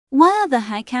Where the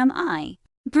heck am I?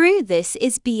 Brew, this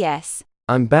is BS.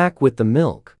 I'm back with the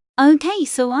milk. Okay,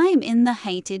 so I'm in the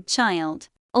hated child.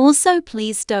 Also,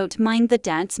 please don't mind the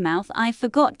dad's mouth, I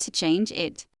forgot to change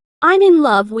it. I'm in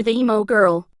love with emo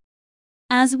girl.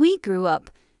 As we grew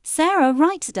up, Sarah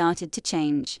Wright started to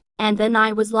change. And then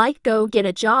I was like, go get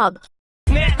a job.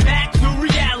 Snap back to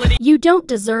reality. You don't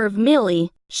deserve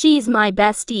Millie. She's my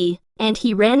bestie. And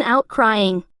he ran out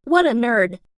crying. What a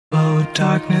nerd. Oh,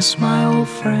 darkness, my old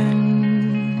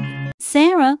friend.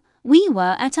 Sarah, we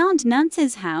were at Aunt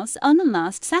Nancy's house on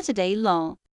last Saturday,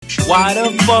 lol. Why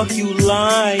the fuck you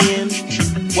lying?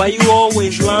 Why you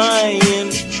always lying?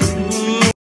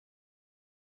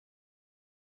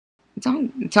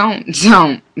 Don't do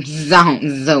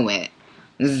it.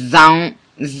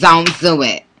 Don't do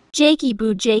it. Jakey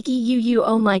boo Jakey you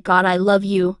oh my god I love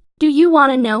you. Do you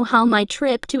wanna know how my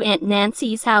trip to Aunt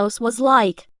Nancy's house was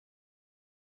like?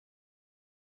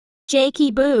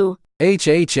 Jakey boo. Hey.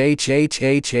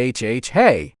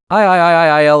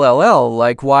 I-I-I-I-L-L-L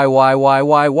like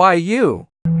why you?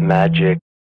 Magic.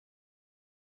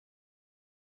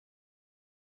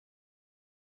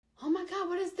 Oh my god,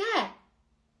 what is that?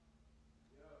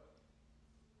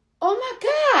 Oh my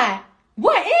god!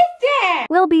 What is that?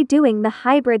 We'll be doing the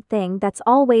hybrid thing that's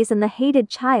always in the hated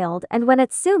child, and when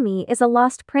Itsumi is a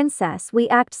lost princess we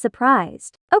act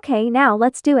surprised. Okay, now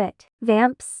let's do it.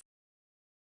 Vamps.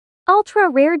 Ultra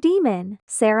rare demon,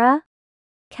 Sarah.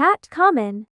 Cat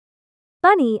common.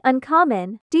 Bunny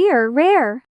uncommon. Deer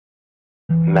rare.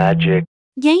 Magic.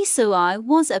 Yay, so I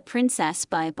was a princess,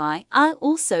 bye bye. I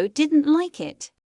also didn't like it.